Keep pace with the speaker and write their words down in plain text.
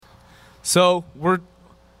So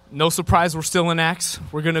no surprise, we're still in Acts.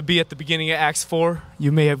 We're going to be at the beginning of Acts 4.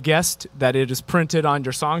 You may have guessed that it is printed on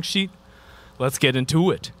your song sheet. Let's get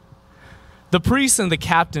into it. The priests and the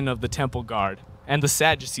captain of the temple guard and the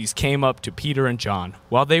Sadducees came up to Peter and John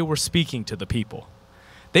while they were speaking to the people.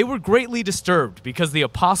 They were greatly disturbed because the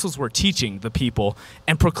apostles were teaching the people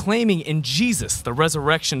and proclaiming in Jesus the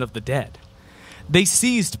resurrection of the dead. They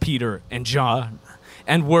seized Peter and John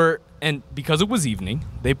and because it was evening,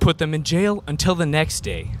 they put them in jail until the next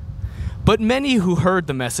day. But many who heard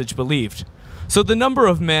the message believed. So the number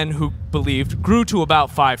of men who believed grew to about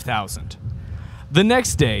 5,000. The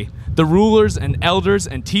next day, the rulers and elders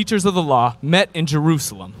and teachers of the law met in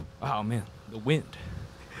Jerusalem. Oh man, the wind.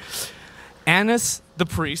 Annas, the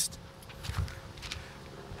priest,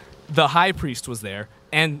 the high priest was there,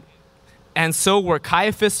 and so were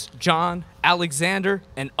Caiaphas, John, Alexander,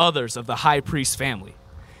 and others of the high priest's family.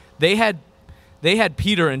 They had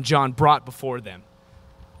Peter and John brought before them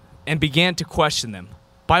and began to question them.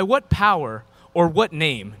 By what power or what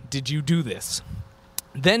name did you do this?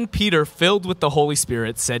 Then Peter, filled with the Holy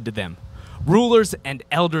Spirit, said to them, rulers and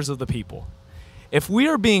elders of the people, if we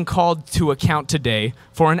are being called to account today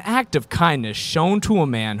for an act of kindness shown to a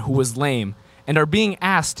man who was lame and are being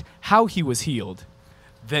asked how he was healed,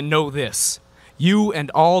 then know this, you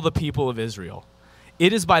and all the people of Israel.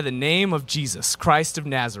 It is by the name of Jesus, Christ of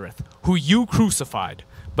Nazareth, who you crucified,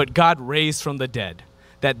 but God raised from the dead,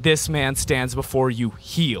 that this man stands before you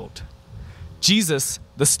healed. Jesus,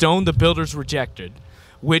 the stone the builders rejected,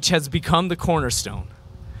 which has become the cornerstone.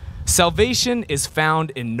 Salvation is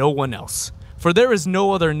found in no one else, for there is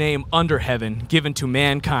no other name under heaven given to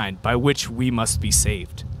mankind by which we must be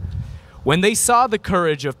saved. When they saw the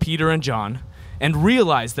courage of Peter and John and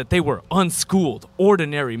realized that they were unschooled,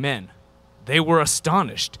 ordinary men, they were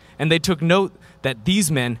astonished, and they took note that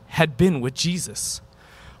these men had been with Jesus.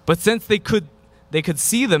 But since they could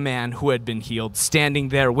see the man who had been healed standing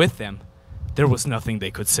there with them, there was nothing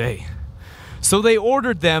they could say. So they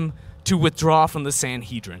ordered them to withdraw from the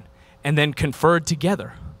Sanhedrin, and then conferred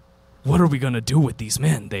together. What are we going to do with these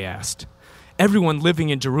men? They asked. Everyone living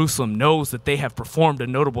in Jerusalem knows that they have performed a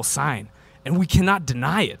notable sign, and we cannot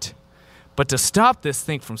deny it. But to stop this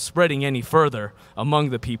thing from spreading any further among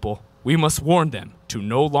the people, we must warn them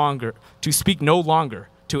to speak no longer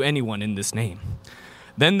to anyone in this name.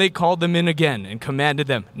 Then they called them in again and commanded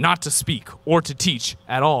them not to speak or to teach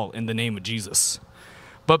at all in the name of Jesus.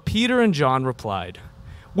 But Peter and John replied,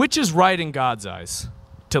 which is right in God's eyes,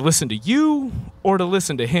 to listen to you or to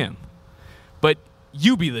listen to him? But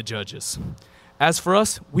you be the judges. As for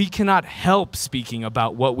us, we cannot help speaking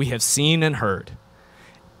about what we have seen and heard.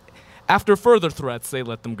 After further threats, they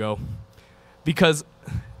let them go, because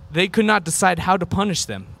they could not decide how to punish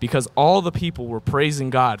them, because all the people were praising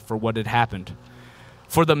God for what had happened.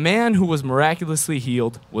 For the man who was miraculously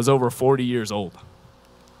healed was over 40 years old.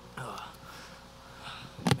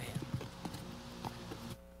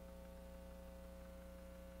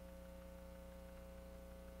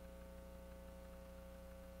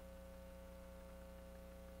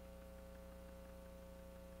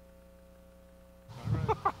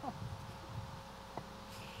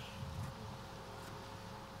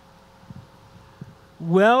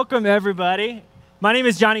 Welcome, everybody. My name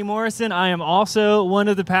is Johnny Morrison. I am also one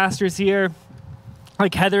of the pastors here.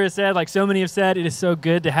 Like Heather has said, like so many have said, it is so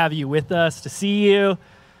good to have you with us, to see you.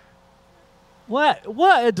 What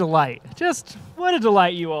a delight. Just what a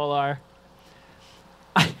delight you all are.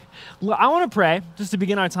 I want to pray just to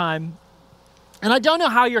begin our time. And I don't know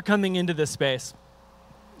how you're coming into this space.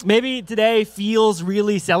 Maybe today feels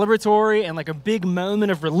really celebratory and like a big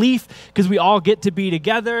moment of relief because we all get to be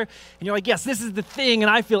together. And you're like, yes, this is the thing. And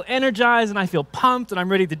I feel energized and I feel pumped and I'm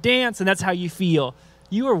ready to dance. And that's how you feel.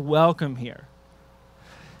 You are welcome here.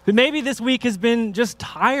 But maybe this week has been just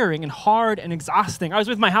tiring and hard and exhausting. I was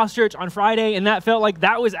with my house church on Friday and that felt like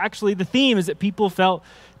that was actually the theme, is that people felt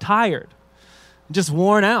tired, just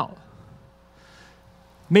worn out.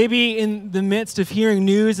 Maybe in the midst of hearing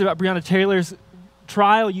news about Breonna Taylor's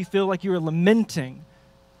trial, you feel like you are lamenting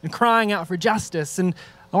and crying out for justice, and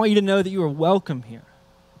I want you to know that you are welcome here.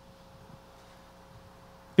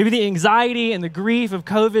 Maybe the anxiety and the grief of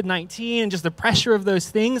COVID-19 and just the pressure of those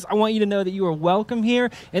things, I want you to know that you are welcome here,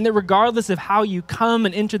 and that regardless of how you come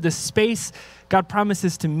and enter this space, God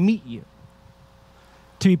promises to meet you,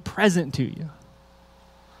 to be present to you.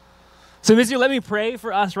 So, Mr., let me pray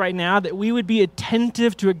for us right now that we would be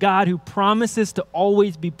attentive to a God who promises to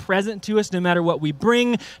always be present to us no matter what we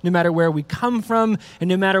bring, no matter where we come from, and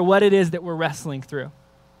no matter what it is that we're wrestling through.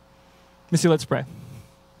 Mr., let's pray.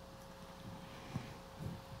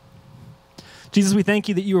 Jesus, we thank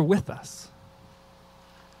you that you are with us.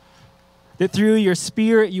 that through your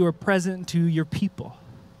Spirit you are present to your people.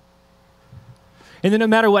 And that no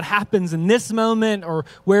matter what happens in this moment or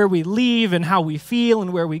where we leave and how we feel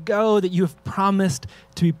and where we go, that you have promised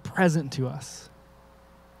to be present to us,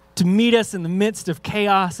 to meet us in the midst of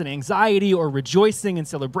chaos and anxiety or rejoicing and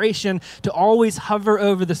celebration, to always hover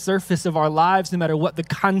over the surface of our lives no matter what the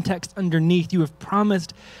context underneath. You have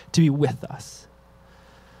promised to be with us.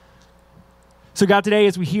 So God, today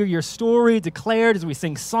as we hear your story declared, as we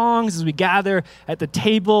sing songs, as we gather at the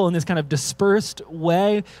table in this kind of dispersed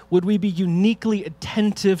way, would we be uniquely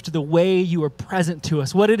attentive to the way you are present to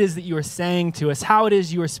us, what it is that you are saying to us, how it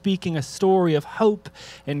is you are speaking a story of hope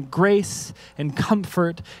and grace and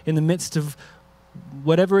comfort in the midst of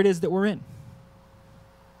whatever it is that we're in.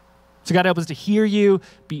 So God, help us to hear you,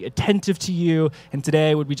 be attentive to you, and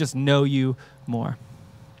today would we just know you more.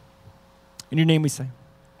 In your name we say,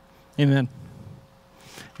 amen.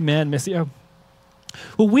 Amen, Missio.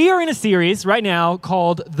 Well, we are in a series right now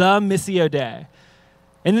called The Missio Dei.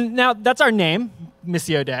 And now that's our name,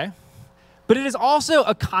 Missio Dei. But it is also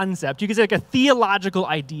a concept. You could say like a theological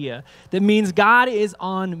idea that means God is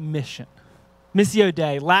on mission. Missio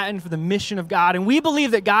Dei, Latin for the mission of God. And we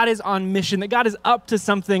believe that God is on mission, that God is up to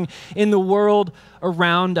something in the world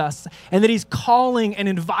around us, and that he's calling and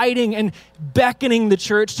inviting and beckoning the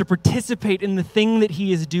church to participate in the thing that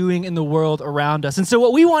he is doing in the world around us. And so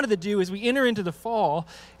what we wanted to do as we enter into the fall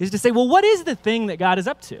is to say, well, what is the thing that God is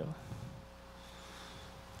up to?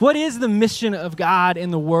 What is the mission of God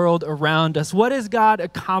in the world around us? What is God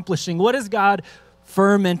accomplishing? What is God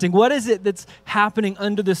fermenting? What is it that's happening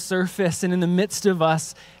under the surface and in the midst of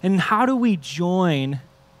us? And how do we join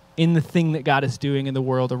in the thing that God is doing in the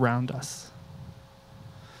world around us?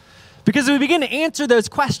 Because as we begin to answer those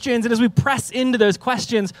questions and as we press into those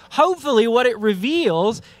questions, hopefully what it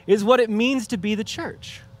reveals is what it means to be the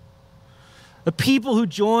church. The people who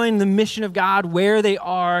join the mission of God where they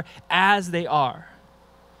are, as they are.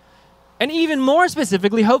 And even more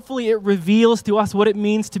specifically, hopefully it reveals to us what it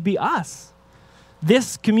means to be us.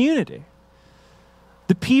 This community,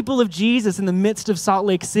 the people of Jesus in the midst of Salt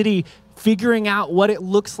Lake City, figuring out what it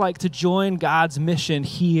looks like to join God's mission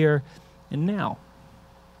here and now.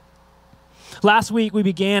 Last week we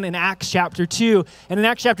began in Acts chapter 2, and in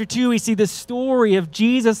Acts chapter 2 we see this story of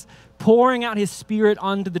Jesus pouring out his Spirit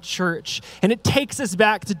onto the church. And it takes us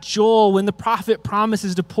back to Joel when the prophet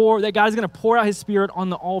promises that God is going to pour out his Spirit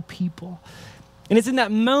on all people. And it's in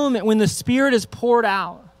that moment when the Spirit is poured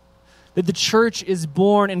out that the church is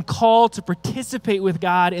born and called to participate with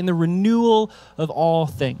God in the renewal of all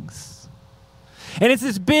things. And it's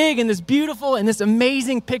this big and this beautiful and this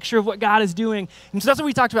amazing picture of what God is doing. And so that's what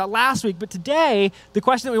we talked about last week. But today, the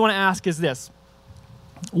question that we want to ask is this: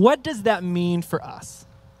 what does that mean for us?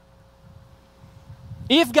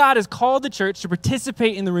 If God has called the church to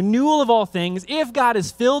participate in the renewal of all things, if God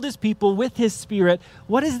has filled his people with his Spirit,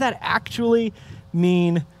 what does that actually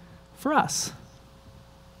mean for us?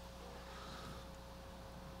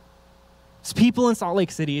 It's people in Salt Lake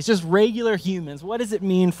City. It's just regular humans. What does it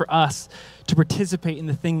mean for us to participate in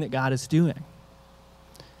the thing that God is doing?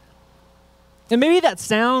 And maybe that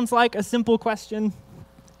sounds like a simple question,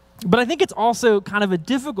 but I think it's also kind of a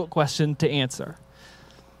difficult question to answer.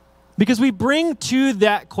 Because we bring to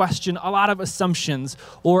that question a lot of assumptions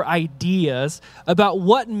or ideas about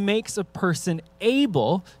what makes a person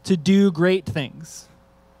able to do great things,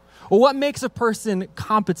 or what makes a person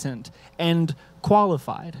competent and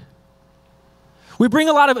qualified. We bring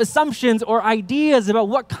a lot of assumptions or ideas about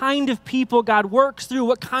what kind of people God works through,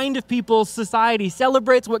 what kind of people society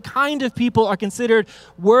celebrates, what kind of people are considered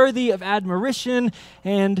worthy of admiration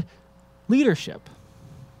and leadership.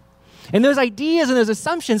 And those ideas and those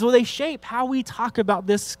assumptions, well, they shape how we talk about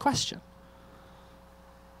this question.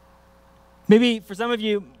 Maybe for some of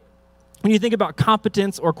you, when you think about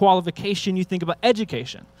competence or qualification, you think about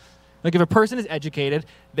education. Like if a person is educated,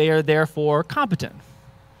 they are therefore competent.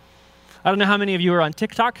 I don't know how many of you are on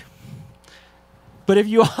TikTok, but if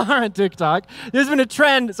you are on TikTok, there's been a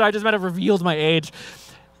trend, so I just might have revealed my age.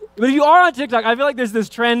 But if you are on TikTok, I feel like there's this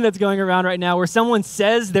trend that's going around right now where someone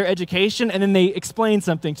says their education and then they explain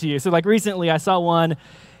something to you. So like recently I saw one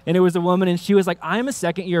and it was a woman and she was like, I'm a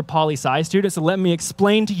second-year poli-sci student, so let me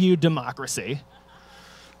explain to you democracy.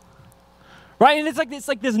 Right? And it's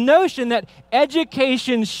like this notion that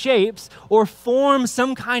education shapes or forms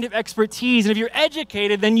some kind of expertise. And if you're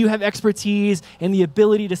educated, then you have expertise and the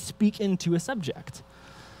ability to speak into a subject.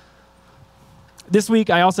 This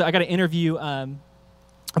week, I got to interview a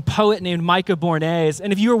poet named Micah Bornez.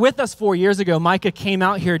 And if you were with us 4 years ago, Micah came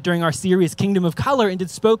out here during our series, Kingdom of Color, and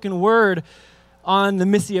did spoken word on the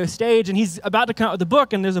Missio stage. And he's about to come out with a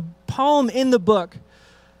book, and there's a poem in the book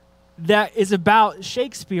that is about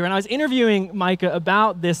Shakespeare. And I was interviewing Micah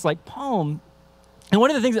about this poem. And one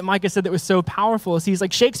of the things that Micah said that was so powerful is he's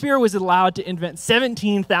like, Shakespeare was allowed to invent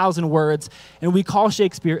 17,000 words, and we call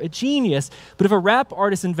Shakespeare a genius. But if a rap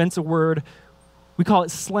artist invents a word, we call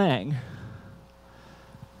it slang.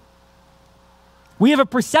 We have a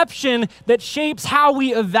perception that shapes how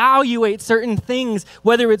we evaluate certain things,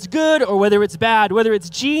 whether it's good or whether it's bad, whether it's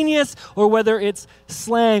genius or whether it's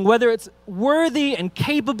slang, whether it's worthy and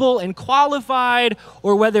capable and qualified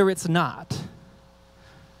or whether it's not.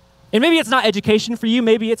 And maybe it's not education for you,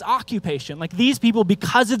 maybe it's occupation. Like these people,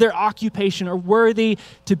 because of their occupation, are worthy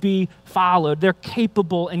to be followed. They're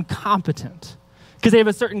capable and competent because they have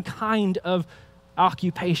a certain kind of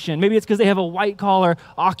occupation. Maybe it's because they have a white-collar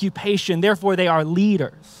occupation, therefore they are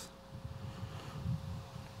leaders.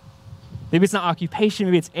 Maybe it's not occupation,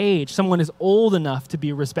 maybe it's age. Someone is old enough to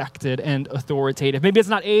be respected and authoritative. Maybe it's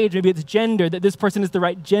not age, maybe it's gender, that this person is the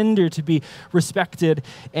right gender to be respected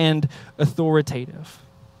and authoritative.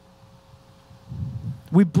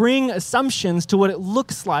 We bring assumptions to what it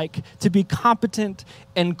looks like to be competent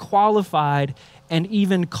and qualified and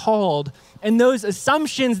even called. And those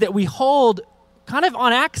assumptions that we hold kind of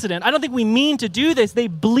on accident, I don't think we mean to do this, they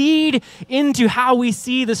bleed into how we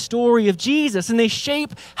see the story of Jesus, and they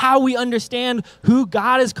shape how we understand who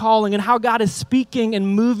God is calling and how God is speaking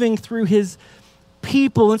and moving through his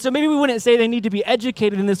people. And so maybe we wouldn't say they need to be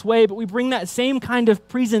educated in this way, but we bring that same kind of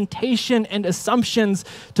presentation and assumptions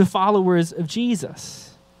to followers of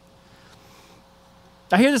Jesus.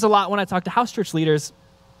 I hear this a lot when I talk to house church leaders.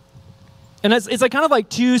 And it's kind of like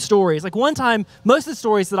two stories. Like one time, most of the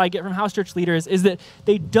stories that I get from house church leaders is that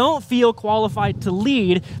they don't feel qualified to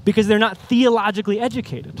lead because they're not theologically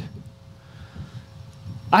educated.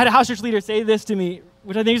 I had a house church leader say this to me,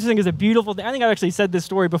 which I think is a beautiful thing. I think I've actually said this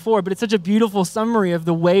story before, but it's such a beautiful summary of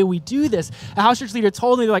the way we do this. A house church leader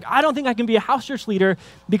told me, they're like, I don't think I can be a house church leader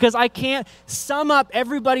because I can't sum up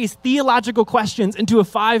everybody's theological questions into a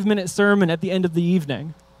 5-minute sermon at the end of the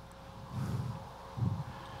evening.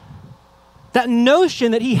 That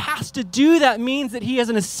notion that he has to do that means that he has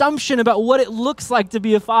an assumption about what it looks like to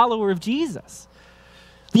be a follower of Jesus.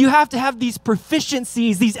 You have to have these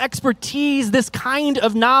proficiencies, these expertise, this kind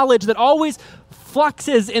of knowledge that always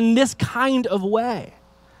fluxes in this kind of way.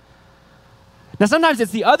 Now, sometimes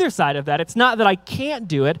it's the other side of that. It's not that I can't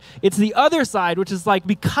do it. It's the other side, which is like,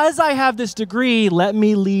 because I have this degree, let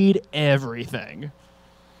me lead everything.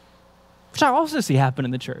 Which I also see happen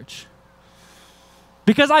in the church.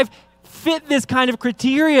 Because I've fit this kind of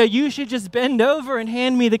criteria, you should just bend over and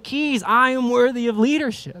hand me the keys. I am worthy of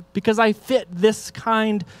leadership because I fit this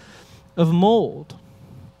kind of mold.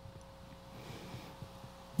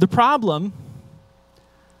 The problem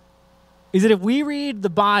is that if we read the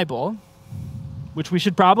Bible, which we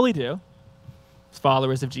should probably do as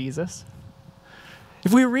followers of Jesus,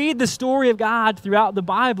 if we read the story of God throughout the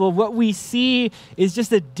Bible, what we see is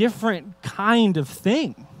just a different kind of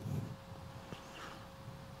thing.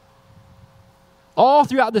 All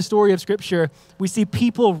throughout the story of Scripture, we see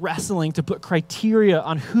people wrestling to put criteria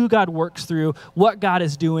on who God works through, what God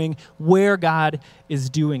is doing, where God is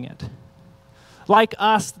doing it. Like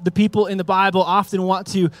us, the people in the Bible often want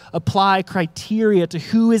to apply criteria to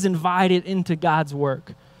who is invited into God's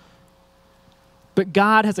work. But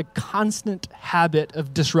God has a constant habit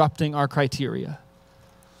of disrupting our criteria.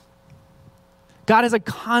 God has a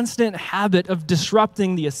constant habit of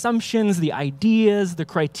disrupting the assumptions, the ideas, the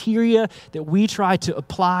criteria that we try to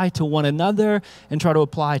apply to one another and try to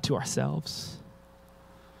apply to ourselves.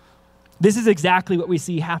 This is exactly what we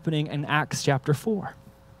see happening in Acts chapter 4.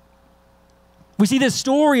 We see this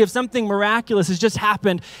story of something miraculous has just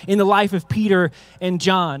happened in the life of Peter and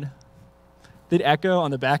John. The echo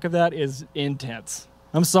on the back of that is intense.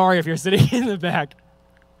 I'm sorry if you're sitting in the back.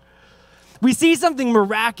 We see something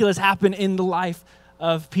miraculous happen in the life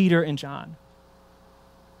of Peter and John.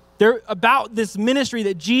 They're about this ministry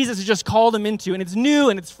that Jesus has just called them into, and it's new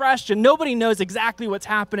and it's fresh, and nobody knows exactly what's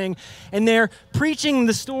happening. And they're preaching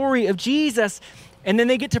the story of Jesus, and then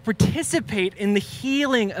they get to participate in the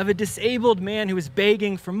healing of a disabled man who is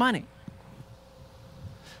begging for money.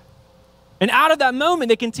 And out of that moment,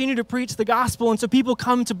 they continue to preach the gospel. And so people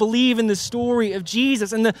come to believe in the story of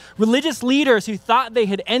Jesus. And the religious leaders who thought they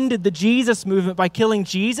had ended the Jesus movement by killing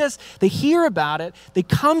Jesus, they hear about it. They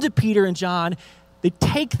come to Peter and John. They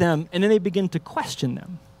take them, and then they begin to question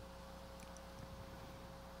them.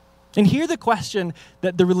 And hear the question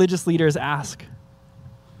that the religious leaders ask.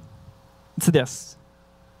 It's this.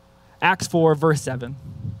 Acts 4, verse 7.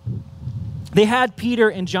 They had Peter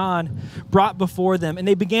and John brought before them, and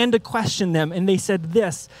they began to question them, and they said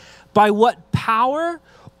this, by what power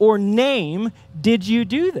or name did you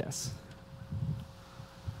do this?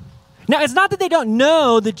 Now, it's not that they don't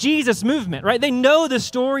know the Jesus movement, right? They know the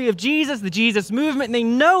story of Jesus, the Jesus movement, and they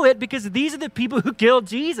know it because these are the people who killed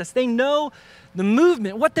Jesus. They know the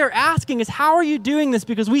movement. What they're asking is, how are you doing this?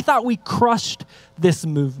 Because we thought we crushed this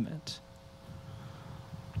movement.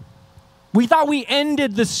 We thought we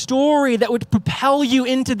ended the story that would propel you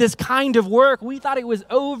into this kind of work. We thought it was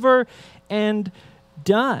over and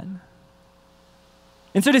done.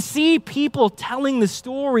 And so to see people telling the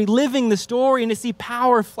story, living the story, and to see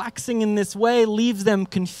power flexing in this way leaves them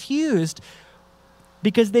confused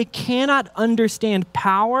because they cannot understand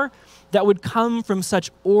power that would come from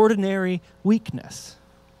such ordinary weakness.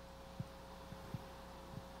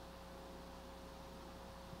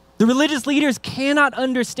 The religious leaders cannot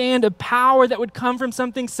understand a power that would come from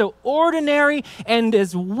something so ordinary and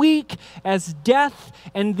as weak as death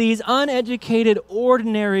and these uneducated,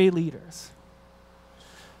 ordinary leaders.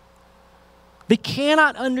 They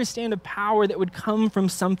cannot understand a power that would come from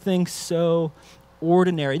something so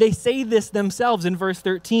ordinary. They say this themselves in verse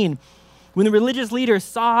 13. When the religious leaders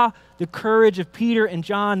saw the courage of Peter and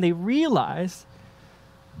John, they realized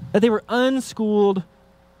that they were unschooled,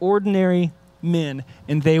 ordinary men,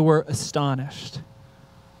 and they were astonished.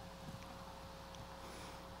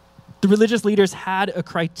 The religious leaders had a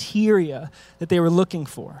criteria that they were looking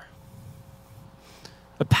for.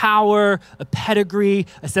 A power, a pedigree,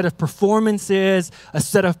 a set of performances, a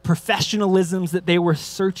set of professionalisms that they were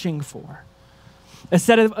searching for. A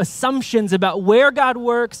set of assumptions about where God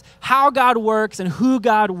works, how God works, and who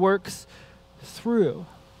God works through.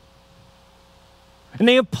 And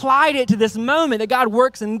they applied it to this moment that God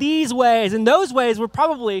works in these ways, and those ways were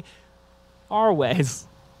probably our ways.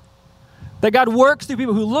 That God works through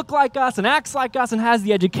people who look like us and acts like us and has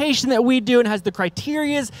the education that we do and has the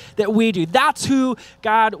criterias that we do. That's who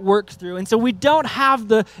God works through. And so we don't have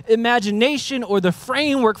the imagination or the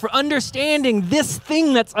framework for understanding this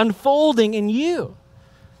thing that's unfolding in you.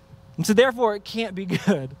 And so therefore it can't be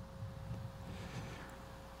good.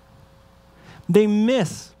 They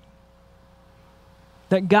miss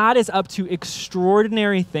that God is up to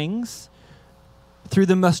extraordinary things through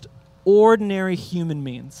the most ordinary human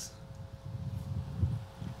means.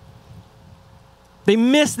 They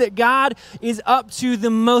miss that God is up to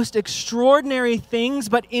the most extraordinary things,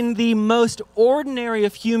 but in the most ordinary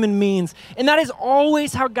of human means. And that is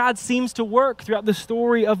always how God seems to work throughout the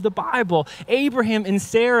story of the Bible. Abraham and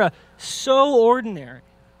Sarah, so ordinary.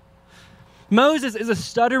 Moses is a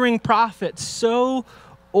stuttering prophet, so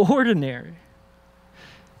ordinary.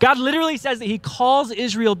 God literally says that he calls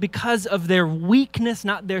Israel because of their weakness,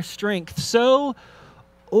 not their strength. So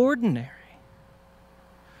ordinary.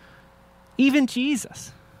 Even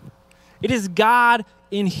Jesus. It is God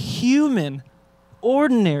in human,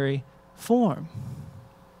 ordinary form.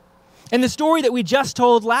 And the story that we just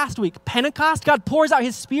told last week, Pentecost, God pours out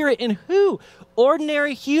his Spirit in who?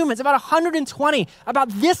 Ordinary humans, about 120, about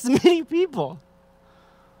this many people.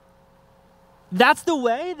 That's the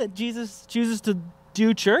way that Jesus chooses to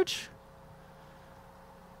do church?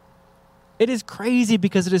 It is crazy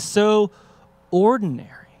because it is so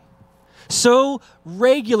ordinary. So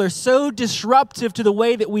regular, so disruptive to the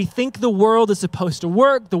way that we think the world is supposed to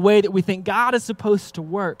work, the way that we think God is supposed to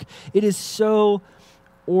work. It is so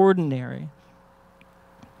ordinary.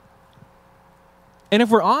 And if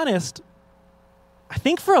we're honest, I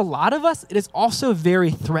think for a lot of us, it is also very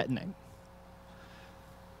threatening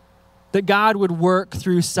that God would work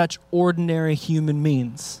through such ordinary human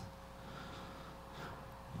means.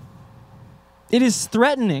 It is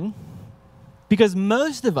threatening because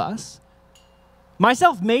most of us,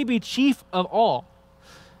 myself maybe chief of all,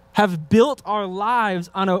 have built our lives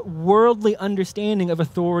on a worldly understanding of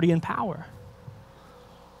authority and power.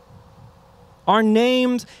 Our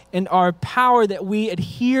names and our power that we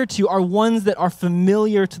adhere to are ones that are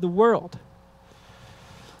familiar to the world.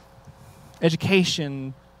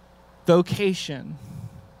 Education, vocation,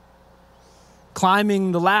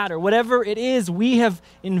 climbing the ladder, whatever it is, we have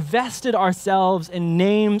invested ourselves in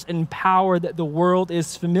names and power that the world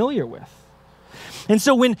is familiar with. And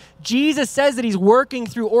so when Jesus says that he's working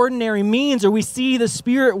through ordinary means, or we see the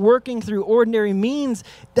Spirit working through ordinary means,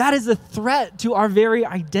 that is a threat to our very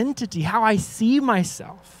identity, how I see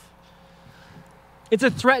myself. It's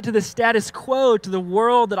a threat to the status quo, to the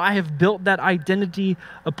world that I have built that identity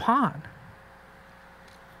upon.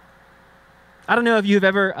 I don't know if you've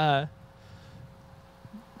ever,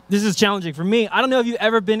 this is challenging for me, I don't know if you've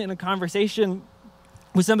ever been in a conversation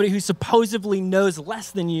with somebody who supposedly knows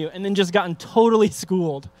less than you and then just gotten totally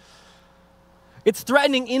schooled. It's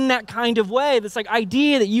threatening in that kind of way. This like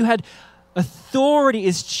idea that you had authority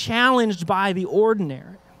is challenged by the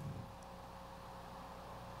ordinary.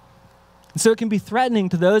 And so it can be threatening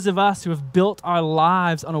to those of us who have built our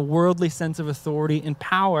lives on a worldly sense of authority and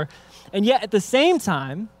power. And yet at the same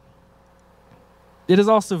time, it is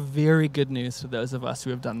also very good news to those of us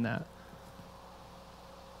who have done that.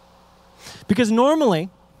 Because normally,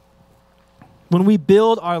 when we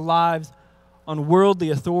build our lives on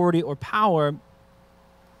worldly authority or power,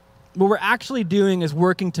 what we're actually doing is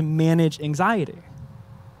working to manage anxiety,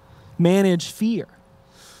 manage fear.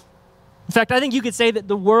 In fact, I think you could say that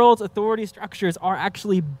the world's authority structures are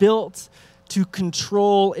actually built to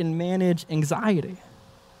control and manage anxiety.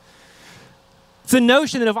 It's the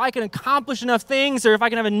notion that if I can accomplish enough things, or if I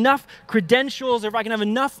can have enough credentials, or if I can have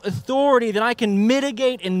enough authority, then I can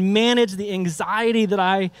mitigate and manage the anxiety that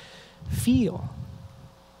I feel.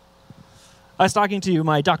 I was talking to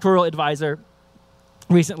my doctoral advisor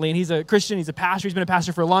recently, and he's a Christian, he's a pastor, he's been a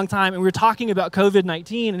pastor for a long time, and we were talking about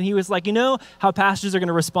COVID-19, and he was like, you know how pastors are going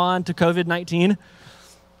to respond to COVID-19? And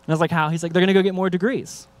I was like, how? He's like, they're going to go get more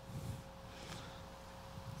degrees.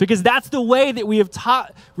 Because that's the way that we have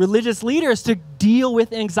taught religious leaders to deal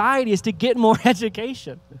with anxiety, is to get more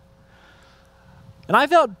education. And I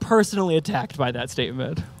felt personally attacked by that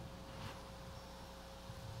statement.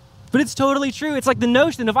 But it's totally true. It's like the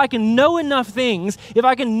notion that if I can know enough things, if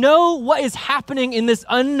I can know what is happening in this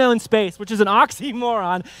unknown space, which is an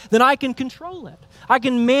oxymoron, then I can control it. I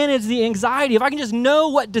can manage the anxiety. If I can just know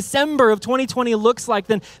what December of 2020 looks like,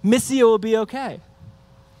 then Missio will be okay.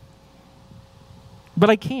 But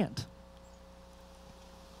I can't.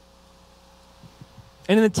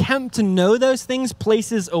 And an attempt to know those things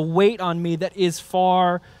places a weight on me that is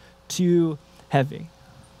far too heavy.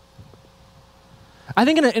 I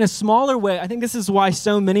think in a smaller way, I think this is why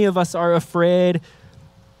so many of us are afraid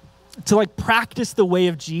to practice the way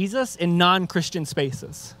of Jesus in non-Christian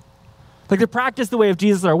spaces. To practice the way of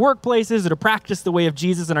Jesus in our workplaces, or to practice the way of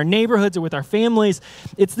Jesus in our neighborhoods or with our families.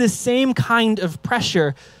 It's this same kind of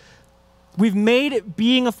pressure. We've made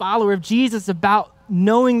being a follower of Jesus about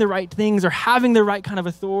knowing the right things, or having the right kind of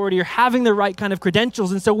authority, or having the right kind of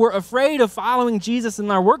credentials. And so we're afraid of following Jesus in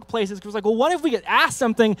our workplaces because we're like, well, what if we get asked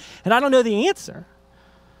something and I don't know the answer?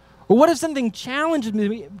 Or what if something challenges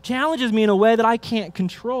me in a way that I can't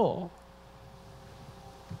control?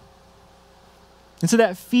 And so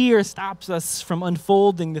that fear stops us from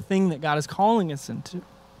unfolding the thing that God is calling us into.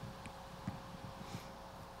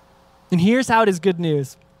 And here's how it is good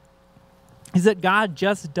news, is that God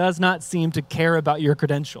just does not seem to care about your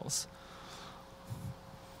credentials.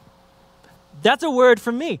 That's a word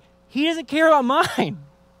from me. He doesn't care about mine.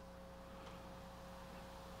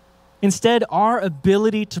 Instead, our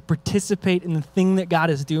ability to participate in the thing that God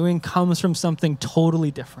is doing comes from something totally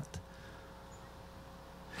different.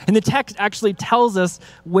 And the text actually tells us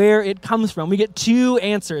where it comes from. We get two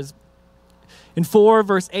answers. In 4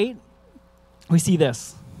 verse 8, we see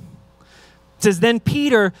this. It says, then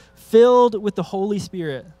Peter, filled with the Holy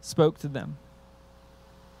Spirit, spoke to them.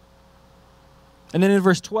 And then in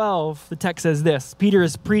verse 12, the text says this. Peter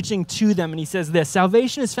is preaching to them, and he says this,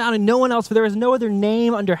 salvation is found in no one else, for there is no other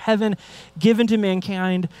name under heaven given to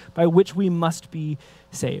mankind by which we must be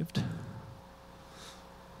saved.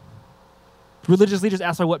 Religious leaders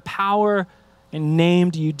ask, by what power and name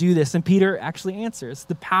do you do this? And Peter actually answers,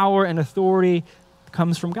 the power and authority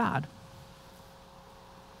comes from God.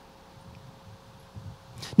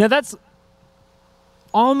 Now that's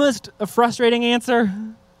almost a frustrating answer.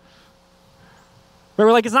 Where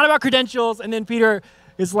we're like, it's not about credentials, and then Peter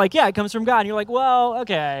is like, yeah, it comes from God. And you're like, well,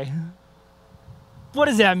 okay. What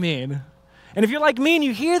does that mean? And if you're like me and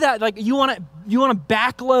you hear that, you want to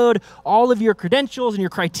backload all of your credentials and your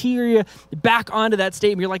criteria back onto that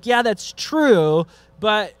statement. You're like, yeah, that's true,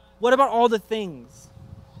 but what about all the things?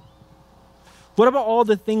 What about all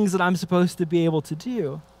the things that I'm supposed to be able to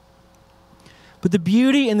do? But the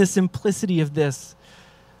beauty and the simplicity of this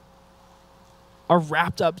are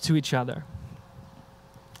wrapped up to each other.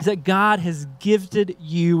 Is that God has gifted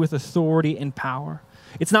you with authority and power.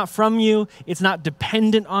 It's not from you. It's not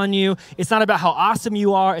dependent on you. It's not about how awesome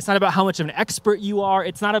you are. It's not about how much of an expert you are.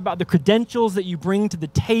 It's not about the credentials that you bring to the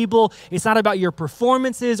table. It's not about your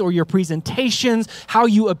performances or your presentations, how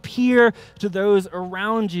you appear to those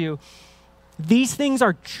around you. These things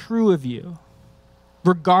are true of you,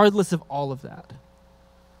 regardless of all of that.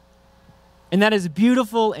 And that is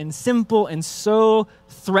beautiful and simple and so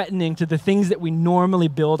threatening to the things that we normally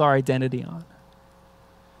build our identity on.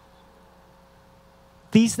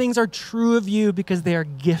 These things are true of you because they are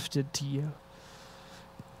gifted to you.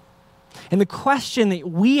 And the question that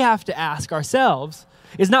we have to ask ourselves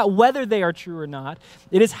is not whether they are true or not.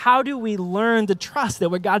 It is, how do we learn to trust that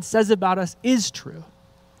what God says about us is true?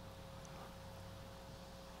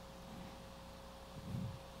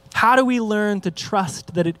 How do we learn to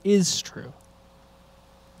trust that it is true?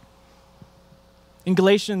 In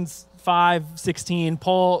Galatians 5:16,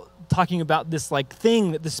 Paul, talking about this like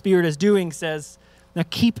thing that the Spirit is doing, says, now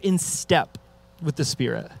keep in step with the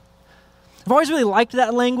Spirit. I've always really liked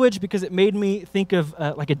that language because it made me think of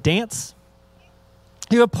like a dance.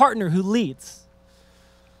 You have a partner who leads.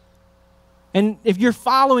 And if you're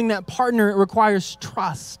following that partner, it requires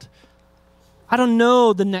trust. I don't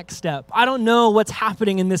know the next step. I don't know what's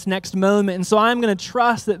happening in this next moment. And so I'm going to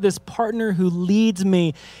trust that this partner who leads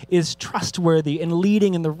me is trustworthy and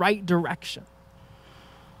leading in the right direction.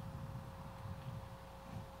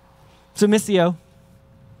 So, Missio,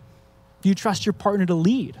 do you trust your partner to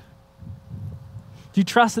lead? Do you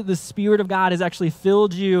trust that the Spirit of God has actually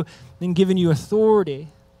filled you and given you authority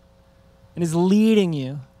and is leading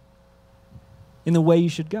you in the way you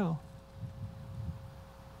should go?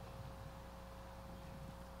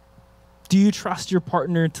 Do you trust your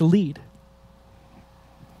partner to lead?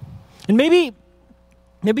 And maybe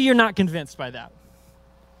you're not convinced by that.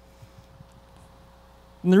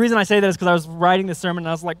 And the reason I say that is because I was writing this sermon and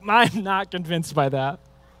I was like, I'm not convinced by that.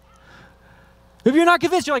 Maybe you're not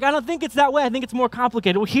convinced. You're like, I don't think it's that way. I think it's more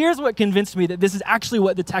complicated. Well, here's what convinced me that this is actually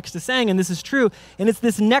what the text is saying, and this is true. And it's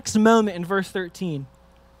this next moment in verse 13.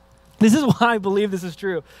 This is why I believe this is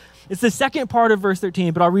true. It's the second part of verse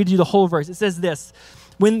 13, but I'll read you the whole verse. It says this: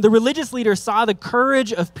 when the religious leaders saw the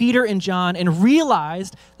courage of Peter and John and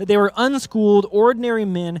realized that they were unschooled, ordinary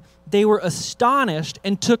men, they were astonished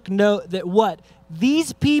and took note that what?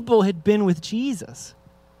 These people had been with Jesus.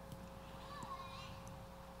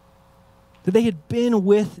 That they had been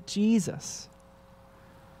with Jesus.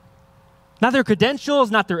 Not their credentials,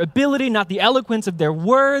 not their ability, not the eloquence of their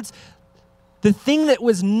words. The thing that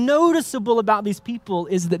was noticeable about these people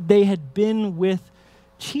is that they had been with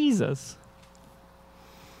Jesus.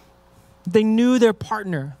 They knew their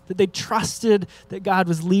partner, that they trusted that God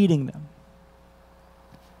was leading them.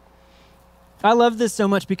 I love this so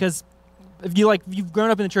much because if you've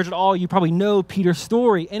grown up in the church at all, you probably know Peter's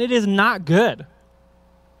story, and it is not good.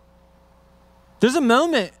 There's a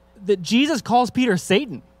moment that Jesus calls Peter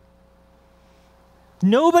Satan.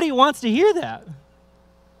 Nobody wants to hear that.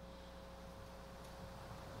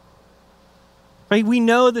 Right? We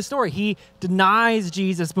know the story. He denies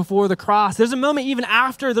Jesus before the cross. There's a moment even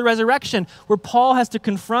after the resurrection where Paul has to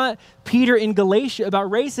confront Peter in Galatia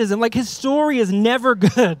about racism. Like, his story is never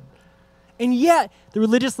good. And yet, the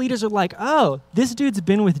religious leaders are like, oh, this dude's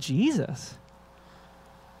been with Jesus.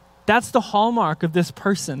 That's the hallmark of this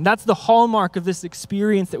person. That's the hallmark of this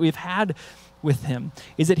experience that we've had with him,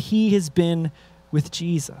 is that he has been with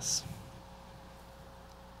Jesus.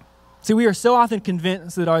 See, we are so often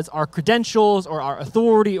convinced that it's our credentials or our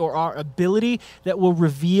authority or our ability that will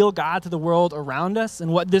reveal God to the world around us.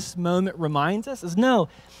 And what this moment reminds us is, no,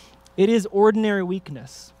 it is ordinary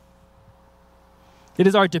weakness. It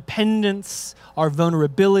is our dependence, our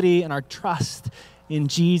vulnerability, and our trust in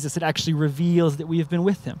Jesus that actually reveals that we have been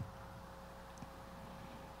with him.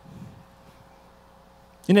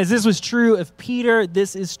 And as this was true of Peter,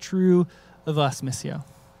 this is true of us, Missio.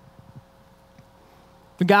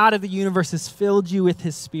 The God of the universe has filled you with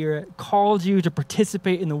his Spirit, called you to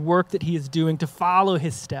participate in the work that he is doing, to follow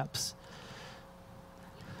his steps.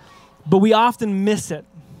 But we often miss it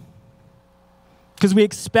because we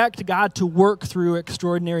expect God to work through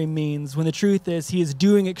extraordinary means, when the truth is he is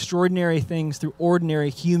doing extraordinary things through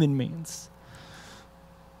ordinary human means.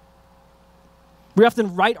 We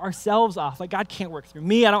often write ourselves off, like, God can't work through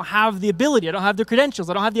me. I don't have the ability. I don't have the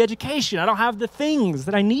credentials. I don't have the education. I don't have the things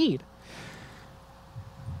that I need.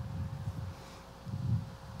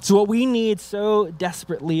 So what we need so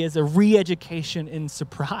desperately is a re-education in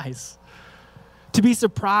surprise. To be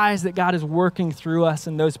surprised that God is working through us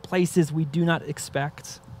in those places we do not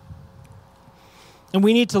expect. And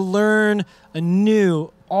we need to learn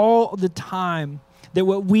anew all the time that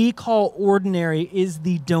what we call ordinary is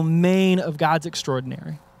the domain of God's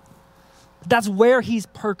extraordinary. That's where he's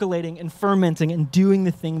percolating and fermenting and doing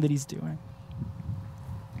the thing that he's doing.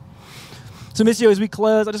 So, Missio, as we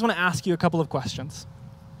close, I just want to ask you a couple of questions.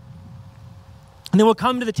 And then we'll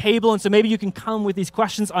come to the table, and so maybe you can come with these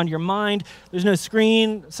questions on your mind. There's no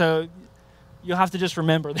screen, so you'll have to just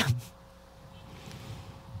remember them.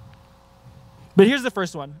 But here's the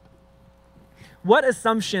first one. What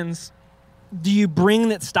assumptions do you bring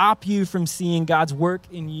that stop you from seeing God's work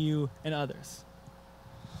in you and others?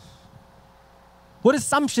 What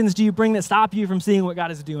assumptions do you bring that stop you from seeing what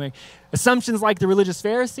God is doing? Assumptions like the religious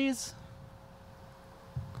Pharisees?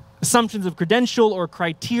 Assumptions of credential or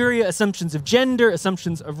criteria, assumptions of gender,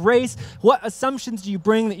 assumptions of race. What assumptions do you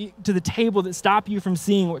bring to the table that stop you from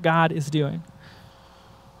seeing what God is doing?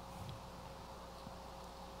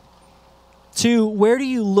 2, where do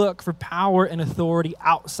you look for power and authority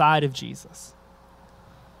outside of Jesus?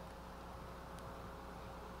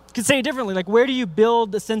 You could say it differently, like where do you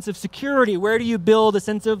build a sense of security? Where do you build a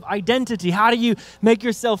sense of identity? How do you make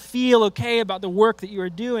yourself feel okay about the work that you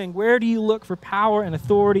are doing? Where do you look for power and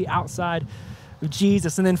authority outside of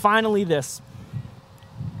Jesus? And then finally this,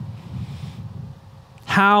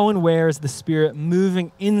 how and where is the Spirit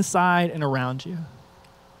moving inside and around you?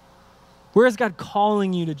 Where is God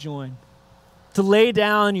calling you to join? To lay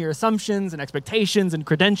down your assumptions and expectations and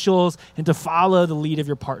credentials and to follow the lead of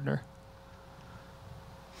your partner.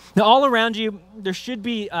 Now, all around you, there should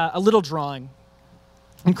be a little drawing.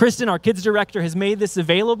 And Kristen, our kids director, has made this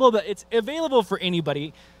available, but it's available for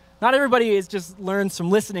anybody. Not everybody is just learns from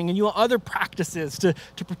listening, and you want other practices to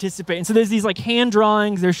participate. And so there's these like hand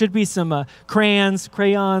drawings. There should be some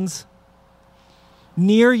crayons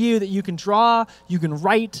near you that you can draw, you can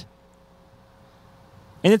write.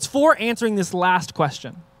 And it's for answering this last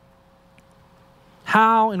question.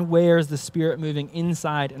 How and where is the Spirit moving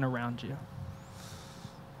inside and around you?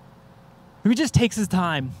 Maybe just takes his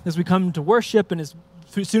time as we come to worship and as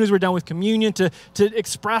soon as we're done with communion to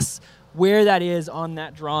express where that is on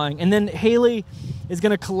that drawing. And then Haley is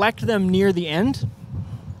going to collect them near the end,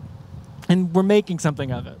 and we're making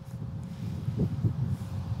something of it.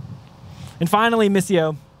 And finally,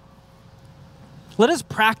 Missio, let us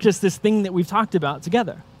practice this thing that we've talked about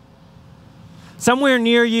together. Somewhere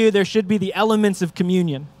near you, there should be the elements of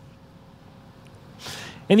communion.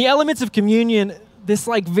 And the elements of communion, this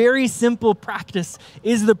like very simple practice,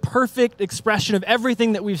 is the perfect expression of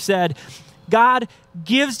everything that we've said. God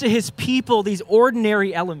gives to his people these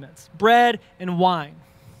ordinary elements, bread and wine.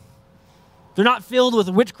 They're not filled with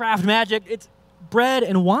witchcraft magic. It's bread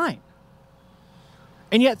and wine.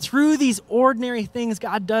 And yet through these ordinary things,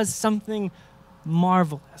 God does something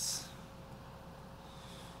marvelous.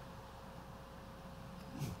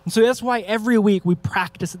 And so that's why every week we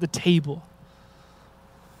practice at the table,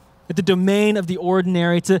 at the domain of the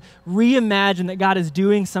ordinary, to reimagine that God is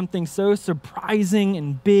doing something so surprising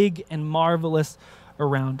and big and marvelous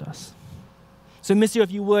around us. So, Missio, if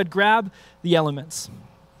you would, grab the elements.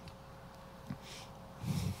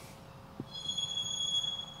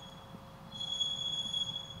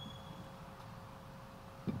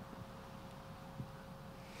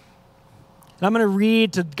 And I'm going to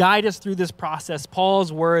read, to guide us through this process,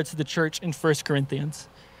 Paul's words to the church in 1 Corinthians.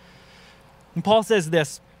 And Paul says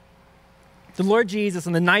this: the Lord Jesus,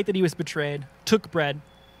 on the night that he was betrayed, took bread.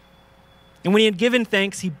 And when he had given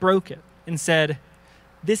thanks, he broke it and said,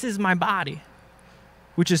 "This is my body,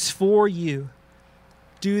 which is for you.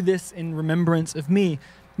 Do this in remembrance of me."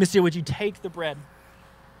 Missio, would you take the bread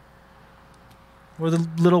or the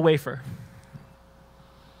little wafer?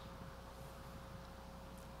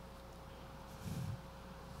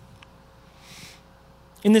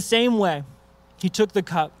 In the same way, he took the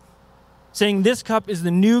cup, saying, "This cup is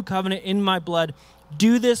the new covenant in my blood.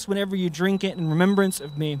 Do this whenever you drink it in remembrance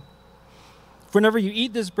of me. For whenever you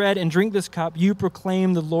eat this bread and drink this cup, you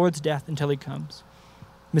proclaim the Lord's death until he comes."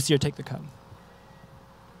 Missio, take the cup.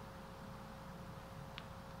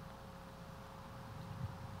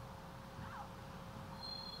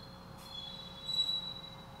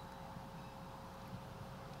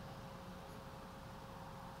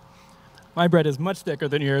 My bread is much thicker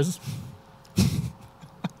than yours.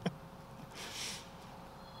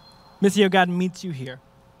 Missio, God meets you here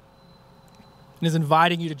and is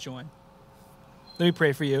inviting you to join. Let me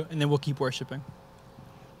pray for you, and then we'll keep worshiping.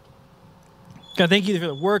 God, thank you for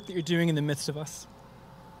the work that you're doing in the midst of us.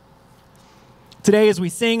 Today, as we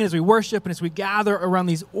sing, as we worship, and as we gather around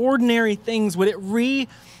these ordinary things, would it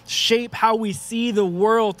reshape how we see the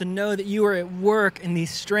world to know that you are at work in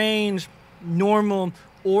these strange, normal,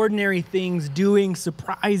 ordinary things, doing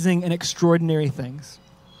surprising and extraordinary things.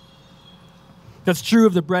 That's true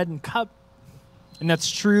of the bread and cup, and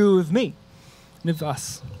that's true of me and of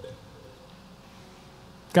us.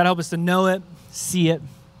 God, help us to know it, see it,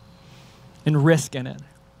 and risk in it.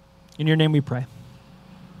 In your name we pray.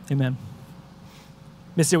 Amen.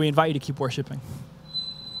 Missio, we invite you to keep worshiping.